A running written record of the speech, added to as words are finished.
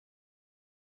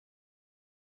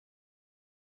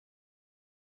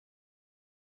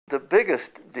the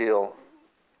biggest deal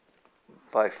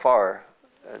by far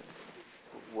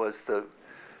was the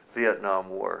Vietnam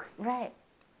War. Right.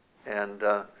 And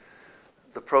the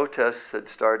protests had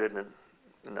started, and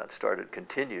not started,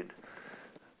 continued.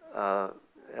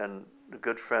 And a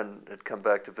good friend had come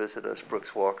back to visit us,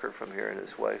 Brooks Walker from here, and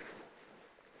his wife.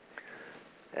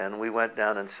 And we went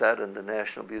down and sat in the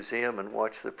National Museum and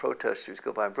watched the protesters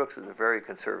go by. And Brooks is a very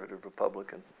conservative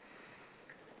Republican.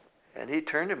 And he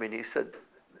turned to me and he said,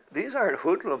 "These aren't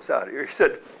hoodlums out here." He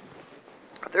said,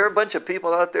 "There are a bunch of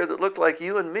people out there that look like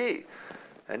you and me."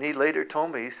 And he later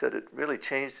told me, he said it really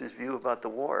changed his view about the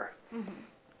war.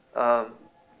 Mm-hmm.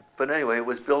 But anyway, it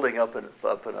was building up and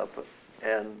up and up.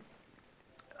 And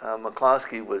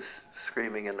McCloskey was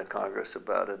screaming into Congress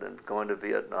about it and going to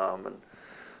Vietnam and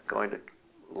going to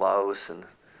Laos and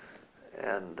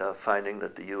finding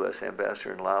that the U.S.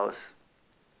 ambassador in Laos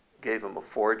gave him a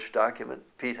forged document.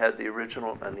 Pete had the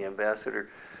original, and the ambassador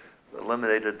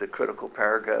eliminated the critical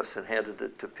paragraphs and handed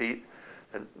it to Pete.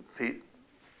 And Pete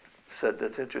said,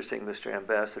 "That's interesting, Mr.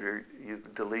 Ambassador. You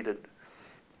deleted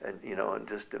and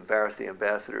just embarrassed the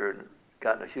ambassador and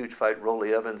got in a huge fight.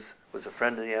 Rollie Evans was a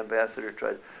friend of the ambassador,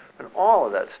 and all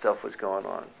of that stuff was going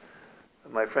on."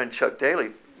 My friend Chuck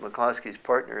Daly, McCloskey's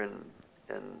partner in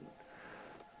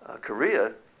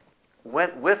Korea,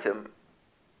 went with him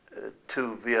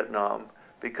to Vietnam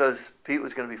because Pete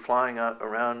was going to be flying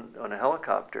around on a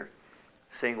helicopter,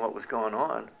 seeing what was going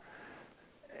on.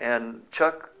 And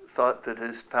Chuck thought that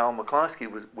his pal McCloskey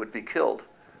would be killed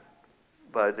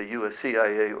by the U.S.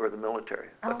 CIA or the military.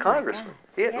 A congressman.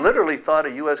 He literally thought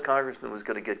a U.S. congressman was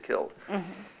going to get killed.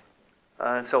 Mm-hmm.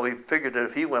 And so he figured that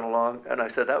if he went along, and I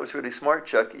said, "That was really smart,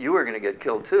 Chuck. You were going to get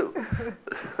killed too."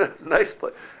 Nice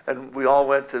play. And we all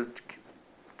went to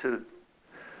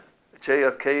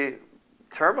JFK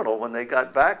terminal when they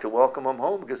got back to welcome them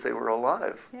home because they were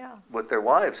alive with their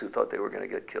wives who thought they were going to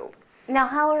get killed. Now,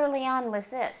 how early on was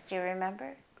this? Do you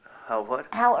remember? How what?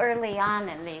 How early on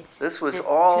in these? This was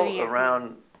all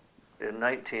around in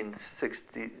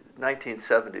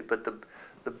 1970, but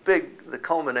the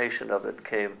culmination of it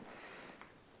came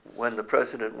when the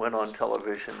president went on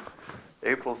television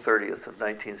April 30th of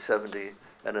 1970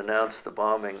 and announced the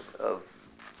bombing of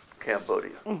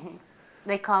Cambodia. Mm-hmm.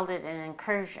 They called it an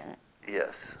incursion.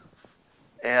 Yes.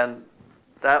 And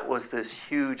that was this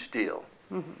huge deal.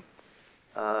 Mm-hmm.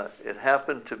 It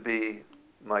happened to be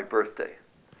my birthday.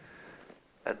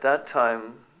 At that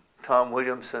time, Tom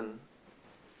Williamson,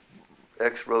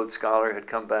 ex-Rhodes Scholar, had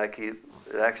come back. He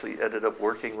actually ended up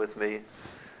working with me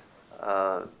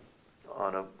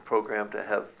on a program to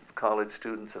have college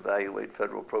students evaluate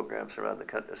federal programs around the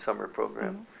country, a summer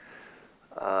program,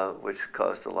 which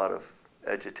caused a lot of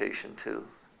agitation too,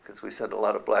 because we sent a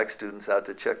lot of black students out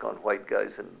to check on white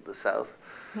guys in the South.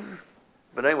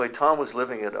 But anyway, Tom was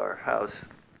living at our house,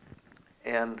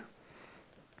 and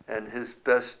his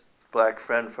best black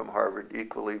friend from Harvard,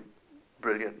 equally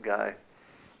brilliant guy,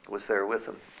 was there with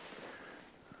him.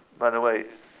 By the way,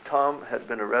 Tom had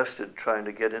been arrested trying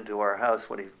to get into our house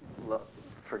when he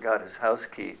forgot his house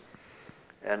key.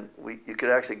 And you could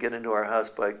actually get into our house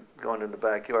by going in the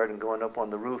backyard and going up on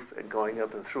the roof and going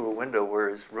up and through a window where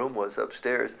his room was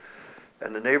upstairs.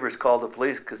 And the neighbors called the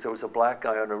police because there was a black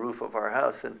guy on the roof of our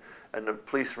house. And the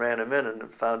police ran him in and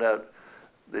found out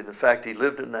that, in fact, he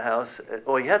lived in the house.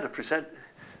 He had to present,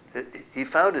 he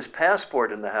found his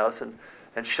passport in the house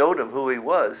and showed him who he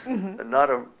was. Mm-hmm.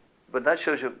 And but that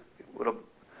shows you what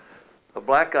a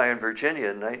black guy in Virginia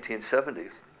in 1970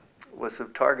 was a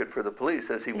target for the police,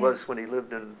 as he was when he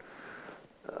lived in,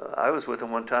 I was with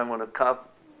him one time when a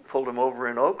cop pulled him over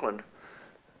in Oakland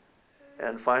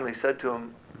and finally said to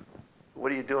him,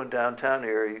 "What are you doing downtown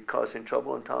here? Are you causing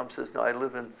trouble?" And Tom says, "No, I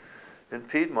live in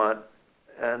Piedmont,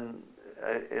 and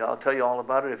I'll tell you all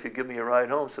about it if you give me a ride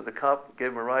home." So the cop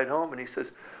gave him a ride home, and he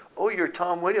says, "Oh, you're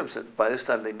Tom Williamson." By this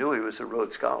time they knew he was a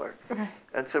Rhodes Scholar.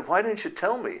 And said, "Why didn't you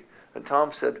tell me?" And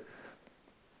Tom said,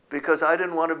 "Because I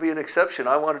didn't want to be an exception.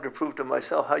 I wanted to prove to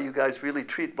myself how you guys really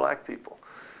treat black people."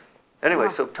 Anyway,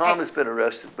 so Tom has been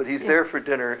arrested, but he's there for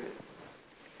dinner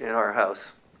in our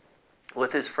house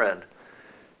with his friend.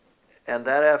 And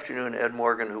that afternoon, Ed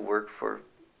Morgan, who worked for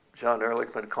John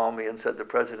Ehrlichman, called me and said, "The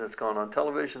president's gone on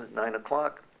television at 9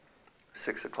 o'clock,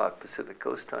 6 o'clock Pacific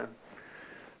Coast time,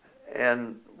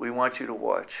 and we want you to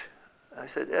watch." I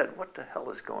said, "Ed, what the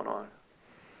hell is going on?"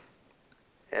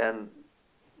 And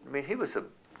I mean, he was a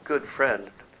good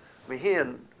friend. I mean, he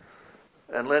and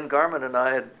Len Garman and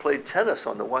I had played tennis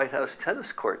on the White House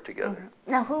tennis court together.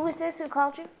 Mm-hmm. Now, who was this who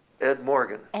called you? Ed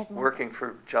Morgan, working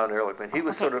for John Ehrlichman. He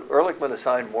was Ehrlichman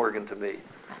assigned Morgan to me.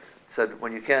 Said,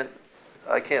 when you can't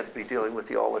I can't be dealing with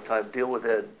you all the time. Deal with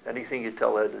Ed. Anything you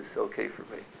tell Ed is okay for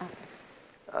me.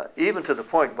 Even to the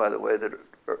point, by the way, that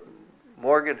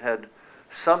Morgan had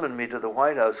summoned me to the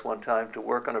White House one time to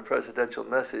work on a presidential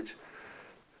message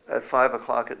at 5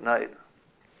 o'clock at night.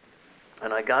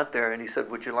 And I got there and he said,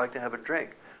 would you like to have a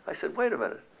drink? I said, wait a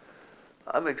minute.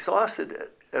 I'm exhausted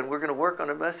and we're going to work on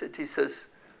a message. He says,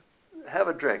 have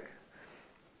a drink.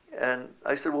 And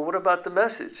I said, well, what about the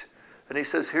message? And he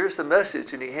says, here's the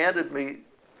message. And he handed me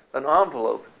an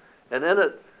envelope. And in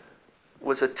it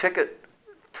was a ticket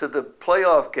to the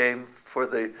playoff game for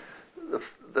the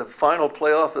final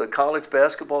playoff of the college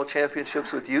basketball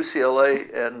championships with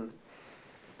UCLA and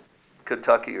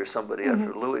Kentucky or somebody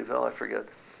after Louisville, I forget.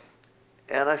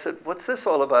 And I said, what's this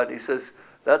all about? And he says,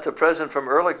 that's a present from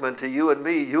Ehrlichman to you and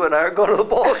me. You and I are going to the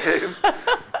ball game.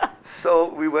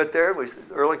 So we went there.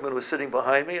 Ehrlichman was sitting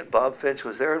behind me, and Bob Finch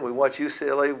was there, and we watched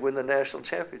UCLA win the national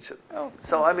championship. Oh,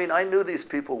 so, I mean, I knew these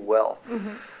people well.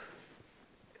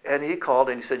 And he called,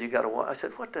 and he said, you got to watch. I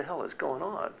said, what the hell is going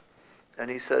on?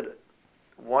 And he said,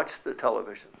 watch the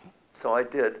television. So I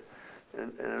did.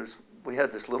 And we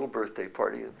had this little birthday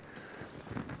party,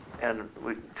 and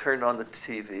we turned on the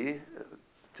TV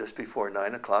just before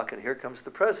 9 o'clock, and here comes the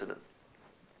president.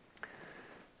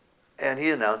 And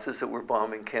he announces that we're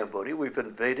bombing Cambodia. We've been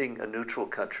invading a neutral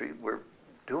country. We're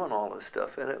doing all this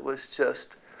stuff, and it was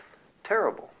just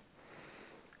terrible.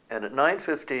 And at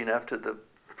 9:15, after the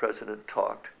president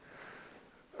talked,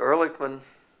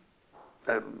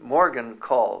 Morgan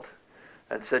called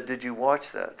and said, did you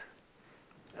watch that?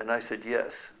 And I said,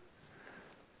 yes.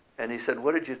 And he said,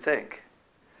 what did you think?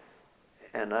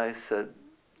 And I said,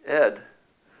 Ed,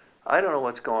 I don't know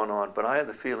what's going on, but I have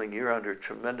the feeling you're under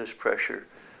tremendous pressure.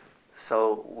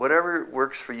 So whatever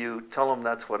works for you, tell them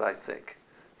that's what I think.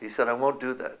 He said, I won't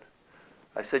do that.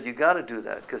 I said, you got to do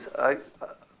that, because I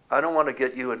don't want to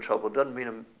get you in trouble. It doesn't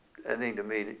mean anything to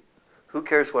me. Who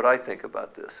cares what I think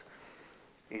about this?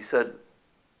 He said,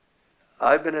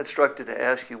 I've been instructed to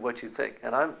ask you what you think.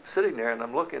 And I'm sitting there, and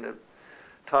I'm looking at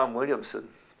Tom Williamson,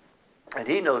 and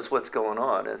he knows what's going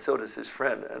on, and so does his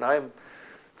friend. And I'm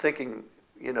thinking,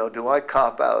 you know, do I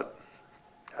cop out?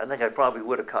 I think I probably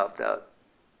would have copped out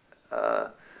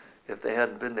if they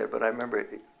hadn't been there. But I remember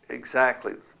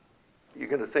exactly, you're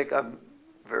going to think I'm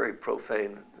very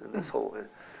profane in this whole.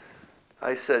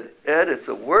 I said, Ed, it's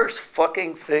the worst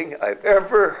fucking thing I've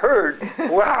ever heard.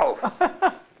 Wow.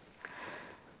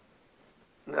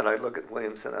 And then I look at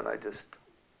Williamson and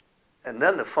and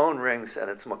then the phone rings and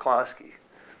it's McCloskey.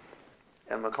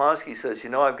 And McCloskey says, you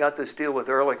know, I've got this deal with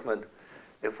Ehrlichman.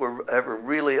 If we're ever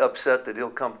really upset, that he'll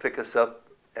come pick us up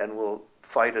and we'll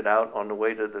fight it out on the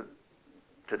way to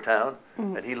town.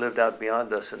 And he lived out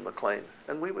beyond us in McLean.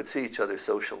 And we would see each other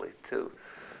socially too,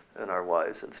 and our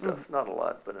wives and stuff. Not a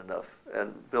lot, but enough.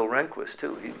 And Bill Rehnquist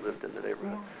too, he lived in the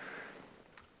neighborhood.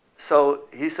 So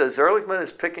he says, Ehrlichman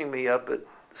is picking me up at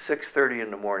 6:30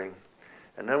 in the morning,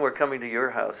 and then we're coming to your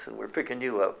house and we're picking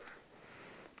you up,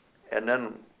 and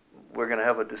then we're going to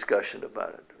have a discussion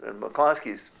about it. And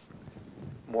McCloskey's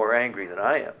more angry than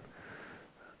I am.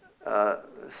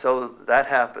 So that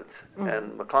happens.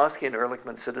 And McCloskey and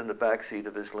Ehrlichman sit in the back seat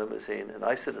of his limousine, and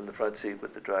I sit in the front seat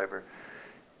with the driver.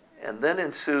 And then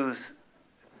ensues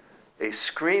a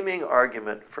screaming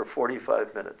argument for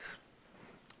 45 minutes.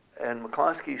 And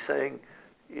McCloskey's saying,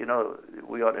 you know,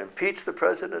 we ought to impeach the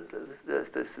president.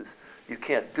 You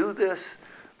can't do this.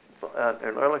 And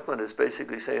Ehrlichman is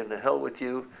basically saying, to hell with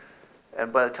you.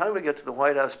 And by the time we get to the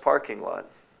White House parking lot,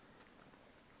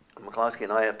 McCloskey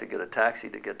and I have to get a taxi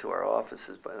to get to our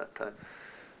offices by that time.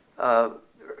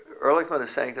 Ehrlichman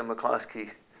is saying to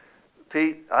McCloskey,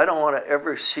 Pete, I don't want to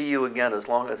ever see you again as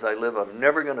long as I live. I'm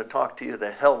never going to talk to you.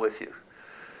 The hell with you.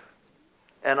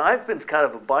 And I've been kind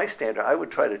of a bystander. I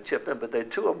would try to chip in, but the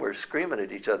two of them were screaming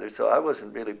at each other, so I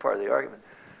wasn't really part of the argument.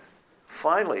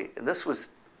 Finally, and this was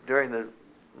during the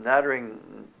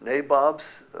nattering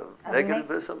nabobs of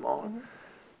negativism,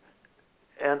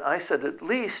 and I said, at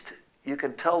least you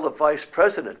can tell the vice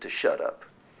president to shut up.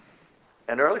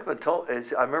 And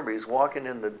Ehrlichman I remember he was walking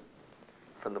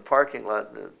from the parking lot,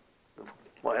 and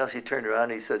White House, he turned around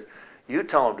and he says, you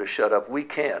tell him to shut up, we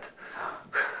can't.